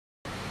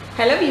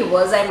Hello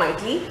viewers, I am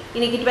Maitli.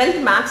 இன்னைக்கு 12th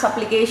Maths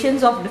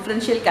Applications of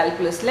Differential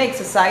Calculusல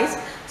exercise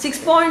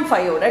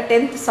 6.5 ஓட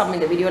 10th sum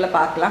இந்த வீடியோல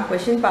பார்க்கலாம்.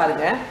 Question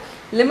பாருங்க.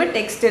 Limit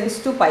x tends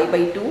to pi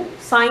by 2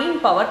 sin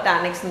power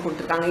tan x னு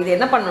கொடுத்திருக்காங்க. இது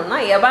என்ன பண்ணனும்னா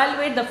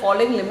evaluate the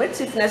following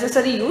limits if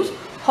necessary use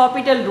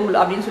Hospital rule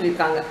அப்படினு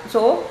சொல்லிருக்காங்க.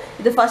 So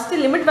இது first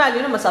limit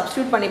value நம்ம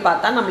substitute பண்ணி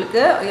பார்த்தா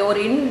நமக்கு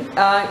ஒரு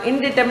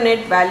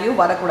indeterminate value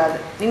வரக்கூடாது.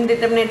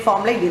 Indeterminate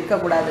formல இது இருக்க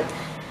கூடாது.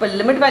 இப்போ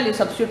லிமிட் வேல்யூ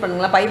சப்ஸ்டியூட்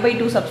பண்ணுங்களா pi by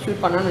 2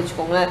 சப்ஸ்டியூட் பண்ணணும்னு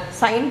வெச்சுக்கோங்களேன்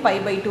sin pi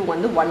by 2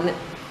 வந்து 1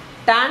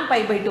 tan pi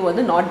by 2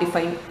 வந்து not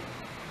defined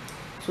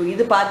ஸோ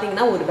இது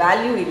பார்த்தீங்கன்னா ஒரு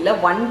வேல்யூ இல்லை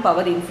 1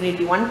 power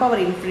infinity 1 power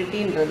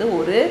infinityன்றது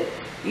ஒரு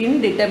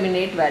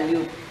indeterminate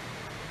வேல்யூ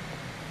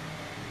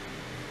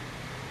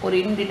ஒரு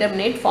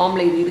indeterminate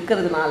ஃபார்ம்ல இது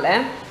இருக்கிறதுனால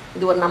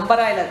இது ஒரு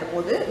நம்பரா இல்லாத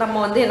போது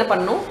நம்ம வந்து என்ன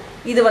பண்ணணும்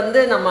இது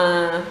வந்து நம்ம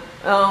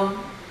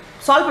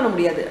சால்வ் பண்ண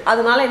முடியாது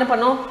அதனால என்ன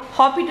பண்ணோம்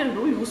ஹாஸ்பிடல்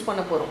ரூல் யூஸ்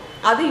பண்ண போறோம்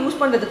அது யூஸ்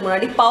பண்றதுக்கு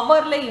முன்னாடி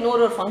பவர்ல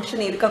இன்னொரு ஒரு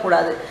ஃபங்க்ஷன் இருக்க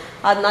கூடாது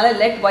அதனால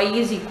let y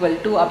is equal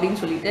to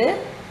அப்படினு சொல்லிட்டு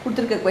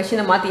கொடுத்திருக்க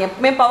क्वेश्चனை மாத்தி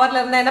எப்பமே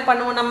பவர்ல இருந்தா என்ன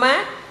பண்ணுவோம் நம்ம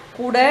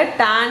கூட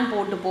tan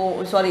போட்டுப்போம்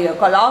சாரி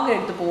log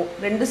எடுத்துப்போம்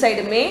ரெண்டு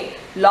சைடுமே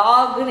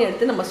log ன்னு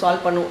எடுத்து நம்ம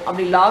சால்வ் பண்ணுவோம்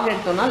அப்படி log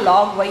எடுத்தோம்னா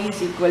log y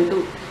is equal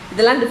to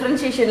இதெல்லாம்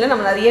டிஃபரன்ஷியேஷன்ல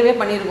நம்ம நிறையவே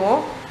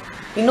பண்ணிருக்கோம்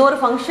இன்னொரு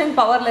ஃபங்க்ஷன்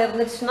பவர்ல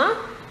இருந்துச்சுனா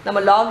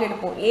நம்ம log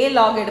எடுப்போம் a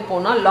log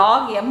எடுப்போம்னா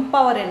log m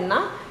power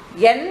என்னன்னா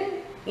n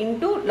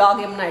into log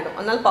m ஆயிடும்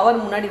அதனால பவர்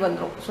முன்னாடி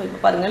வந்துரும் சோ இப்போ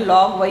பாருங்க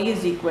log y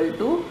is equal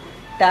to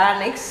tan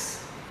x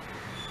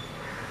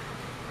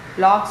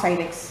log sin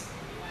x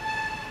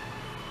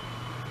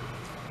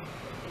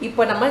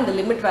இப்போ நம்ம இந்த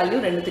லிமிட் வேல்யூ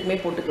ரெண்டுத்துக்குமே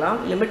போட்டுக்கலாம்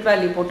லிமிட்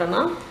வேல்யூ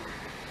போட்டோம்னா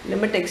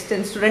லிமிட் x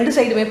tends to ரெண்டு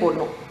சைடுமே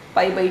போடணும்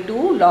pi by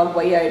 2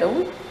 log y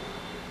ஆயிடும்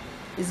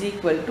is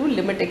equal to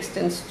limit x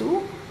tends to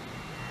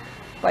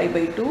pi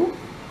by 2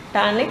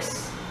 tan x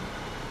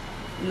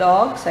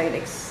log sin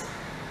x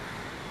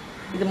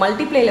இது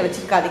மல்டிப்ளைல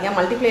வச்சிருக்காதீங்க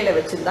மல்டிப்ளைல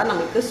வச்சிருந்தா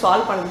நமக்கு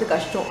சால்வ் பண்றது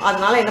கஷ்டம்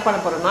அதனால என்ன பண்ண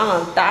போறேன்னா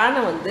நான் tan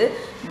வந்து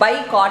பை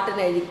cot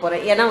ன்னு எழுதி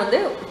போறேன் ஏனா வந்து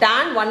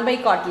tan 1 by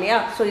cot இல்லையா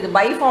சோ இது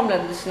பை ஃபார்ம்ல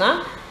இருந்துச்சுனா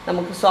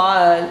நமக்கு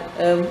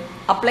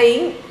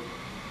அப்ளையிங்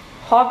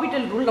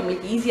ஹாஸ்பிடல் ரூல்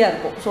நமக்கு ஈஸியா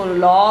இருக்கும் so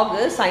log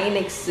sin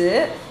x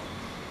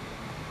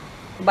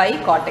by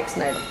cot x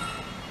ன்னு ஆயிடும்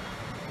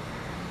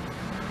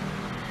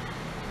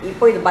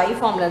இப்போ இது பை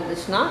ஃபார்ம்ல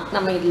இருந்துச்சுனா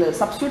நம்ம இதுல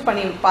சப்ஸ்டிட்யூட்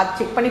பண்ணி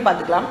செக் பண்ணி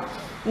பார்த்துக்கலாம்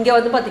இங்க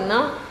வந்து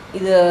பாத்தீங்கன்னா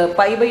இது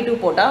pi by 2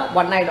 போட்டா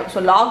 1 ஆயிடும் சோ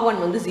log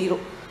 1 வந்து 0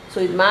 சோ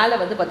இது மேலே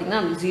வந்து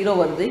பாத்தீங்கன்னா 0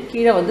 வந்து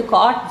கீழே வந்து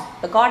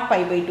cot pi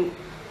by 2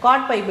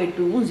 cot pi by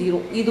 2 வும்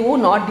 0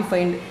 இதுவும் not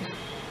defined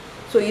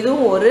சோ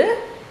இதுவும் ஒரு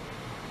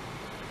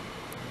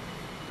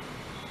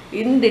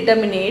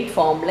indeterminate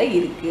ஃபார்ம்ல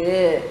இருக்கு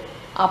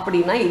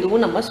அப்படினா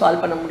இதுவும் நம்ம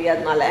சால்வ் பண்ண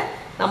முடியாதனால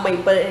நம்ம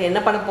இப்போ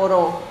என்ன பண்ண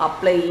போறோம்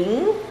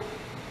அப்ளையிங்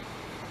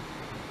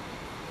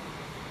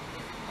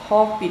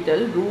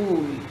ஹாஸ்பிடல்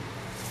ரூல்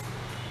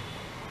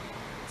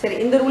சரி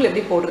இந்த ரூல்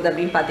எப்படி போடுறது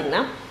அப்படினு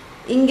பாத்தீங்கன்னா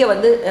இங்க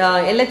வந்து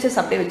LHS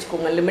அப்படியே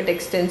வெச்சுக்கோங்க limit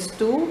x tends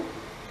to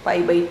pi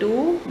by 2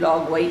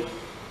 log y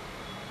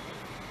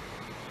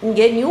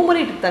இங்க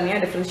நியூமரேட்டர் தனியா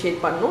டிஃபரன்ஷியேட்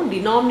பண்ணனும்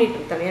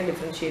டினாமினேட்டர் தனியா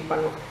டிஃபரன்ஷியேட்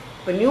பண்ணனும்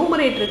இப்போ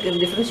நியூமரேட்டருக்கு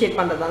டிஃபரன்ஷியேட்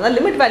பண்றதால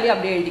லிமிட் வேல்யூ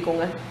அப்படியே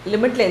எழுதிக்கோங்க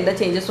லிமிட்ல எந்த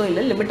சேஞ்சஸும்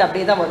இல்ல லிமிட்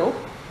அப்படியே தான் வரும்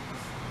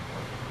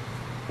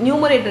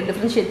நியூமரேட்டர்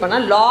டிஃபரன்ஷியேட் பண்ணா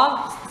log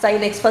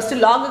sin x first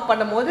log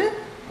பண்ணும்போது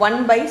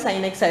 1 by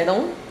sin x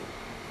ஆயிடும்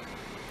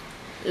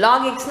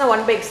log x னா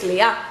 1 by x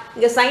இல்லையா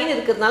இங்க sin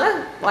இருக்குதுனால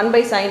 1 by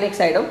sin x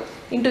ஆயிடும்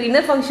into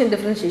inner function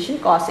differentiation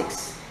cos x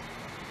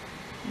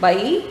by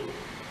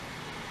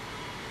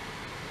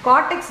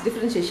cot x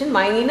differentiation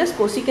minus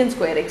cosecant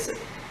square x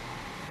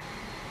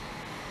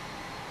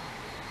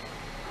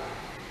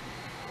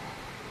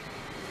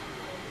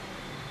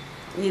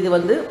இது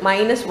வந்து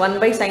minus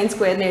 1 by sin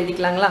square னு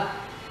எழுதிக்கலாங்களா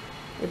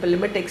இப்போ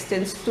limit x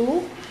tends to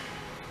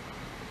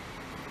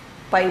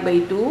pi by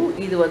 2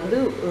 இது வந்து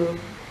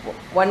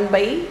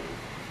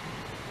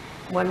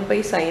 1 by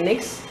sin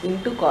x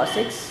into cos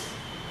x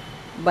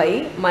by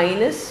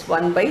minus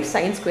 1 by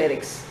sin square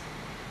x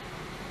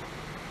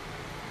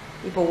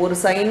இப்போ ஒரு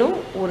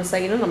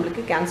சைனும்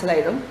நமக்கு cancel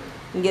ஆயிடும்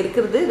இங்க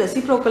இருக்குது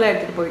ரெசிப்ரோக்கலா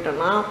எடுத்துட்டு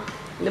போய்ட்டோம்னா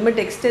limit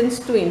x tends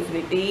to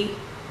infinity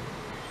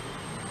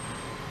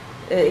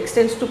x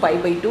tends to pi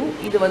by 2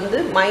 இது வந்து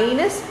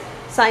minus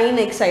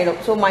sin x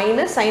ஆயிடும் so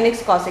minus sin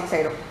x cos x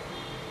ஆயிடும்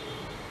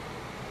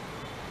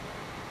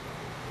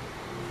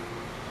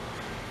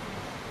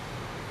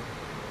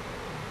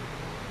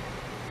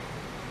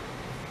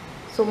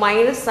so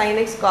minus sin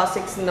x cos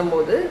x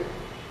ன்னும்போது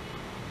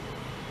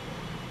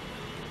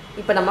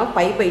இப்போ நம்ம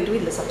pi by 2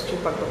 இதுல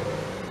சப்ஸ்டிட்யூட் பண்றோம்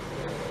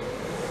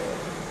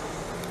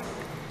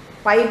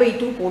pi by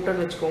 2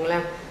 போட்டோம்னு வெச்சுக்கோங்களே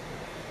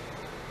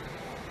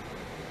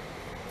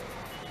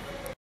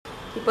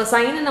இப்போ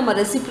sin நம்ம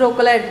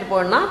ரெசிப்ரோக்கலா எடுத்துட்டு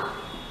போறோம்னா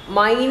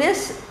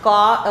minus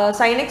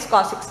sin x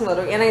cos x ன்னு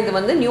வரும் ஏனா இது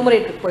வந்து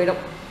நியூமரேட்டருக்கு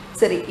போய்டும்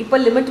சரி இப்போ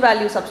லிமிட்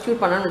வேல்யூ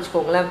சப்ஸ்டிட்யூட் பண்ணனும்னு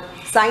வெச்சுக்கோங்களே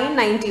sin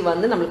 90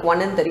 வந்து நமக்கு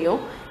 1 ன்னு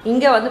தெரியும்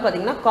இங்க வந்து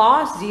பாத்தீங்கன்னா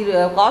cos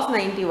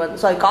 90 வந்து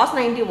சாரி cos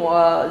 90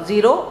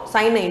 0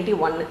 sin 90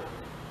 1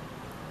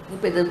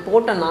 இப்போ இது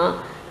போட்டனா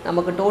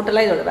நமக்கு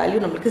டோட்டலா இதோட வேல்யூ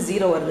நமக்கு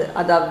 0 வருது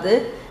அதாவது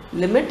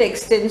limit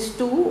extends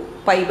to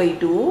by by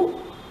 2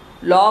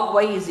 log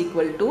y is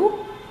equal to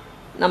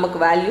நமக்கு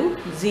வேல்யூ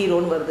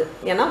 0ன்னு வருது.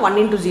 ஏன்னா 1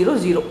 into 0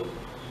 0.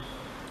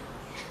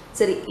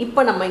 சரி,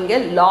 இப்போ நம்ம இங்கே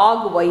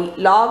லாக் ஒய்,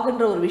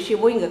 லாக்ன்ற ஒரு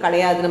விஷயமும் இங்கே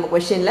கிடையாது நம்ம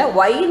கொஸ்டினில்.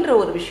 ஒய்ன்ற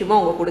ஒரு விஷயமும்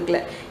அவங்க கொடுக்கல,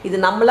 இது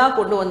நம்மளாக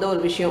கொண்டு வந்த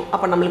ஒரு விஷயம்.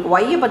 அப்போ நம்மளுக்கு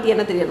ஒய்யை பற்றி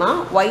என்ன தெரியும்னா,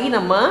 ஒய்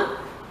நம்ம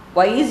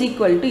ஒய் இஸ்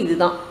ஈக்குவல் டு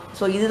இதுதான்.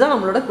 ஸோ இதுதான்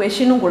நம்மளோட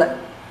கொஸ்டினும் கூட.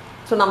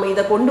 ஸோ நம்ம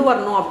இதை கொண்டு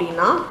வரணும்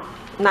அப்படின்னா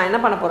நான் என்ன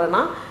பண்ண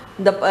போகிறேன்னா,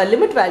 இந்த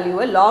லிமிட்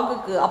வேல்யூவை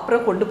லாகுக்கு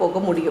அப்புறம் கொண்டு போக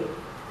முடியும்.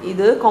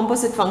 இது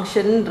காம்போசிட்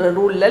ஃபங்க்ஷன்ற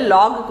ரூலில்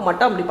லாகுக்கு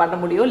மட்டும் அப்படி பண்ண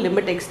முடியும்.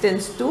 Limit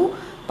extends to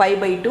by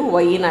by 2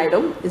 ஒய்ன்னு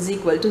ஆகிடும் இஸ்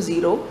ஈக்குவல் டு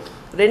 0.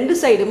 ரெண்டு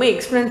சைடுமே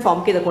எக்ஸ்பெனன்ட்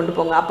ஃபார்முக்கு இதை கொண்டு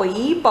போங்க. அப்போ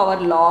e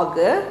power lock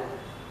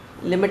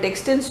limit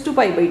extends to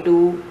by by 2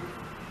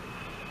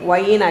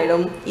 ஒய்ன்னு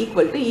ஆகிடும்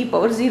ஈக்குவல் டு இ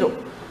பவர் 0.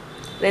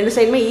 ரெண்டு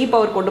சைடுமே இ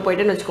பவர் கொண்டு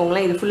போயிட்டேன்னு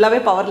வச்சுக்கோங்களேன். இது ஃபுல்லாகவே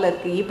பவரில்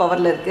இருக்குது, இ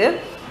பவரில் இருக்குது.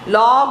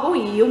 லாகும்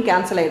ஈயும்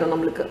கேன்சல் ஆகிடும்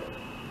நம்மளுக்கு.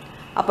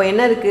 அப்போ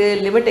என்ன இருக்குது,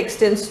 limit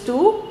extends to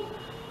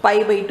by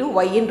by 2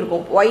 ஒய்ன்னு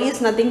இருக்கும். Y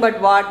is nothing but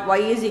what,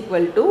 Y is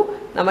equal to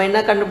நம்ம என்ன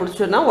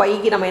கண்டுபிடிச்சோன்னா,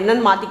 ஒய்க்கு நம்ம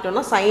என்னென்னு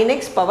மாற்றிக்கிட்டோம்னா sin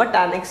x power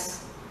tan x.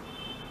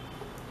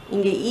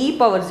 இங்கே இ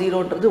பவர்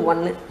 0ன்றது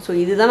 1. ஸோ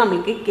இதுதான்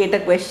நம்மளுக்கு கேட்ட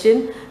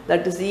question.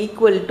 That is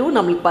equal to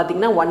நம்மளுக்கு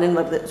பார்த்திங்கன்னா 1ன்னு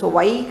வருது. ஸோ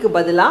ஒய்க்கு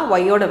பதிலாக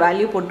ஒய்யோட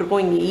வேல்யூ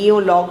போட்டிருக்கோம். இங்கே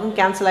ஈயும் லாகும்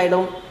கேன்சல்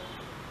ஆகிடும்.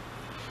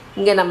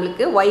 இங்கே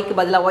நம்மளுக்கு ஒய்க்கு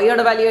பதிலாக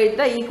ஒய்யோட value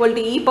எழுதிட்டா equal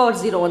to e power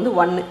 0 வந்து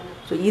 1.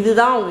 ஸோ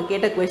இதுதான் அவங்க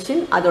கேட்ட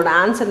கொஸ்டின். அதோட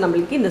ஆன்சர்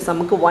நம்மளுக்கு இந்த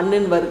சம்முக்கு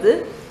 1ன்னு வருது.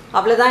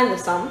 அவ்வளோதான் இந்த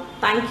சம்.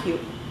 தேங்க்யூ.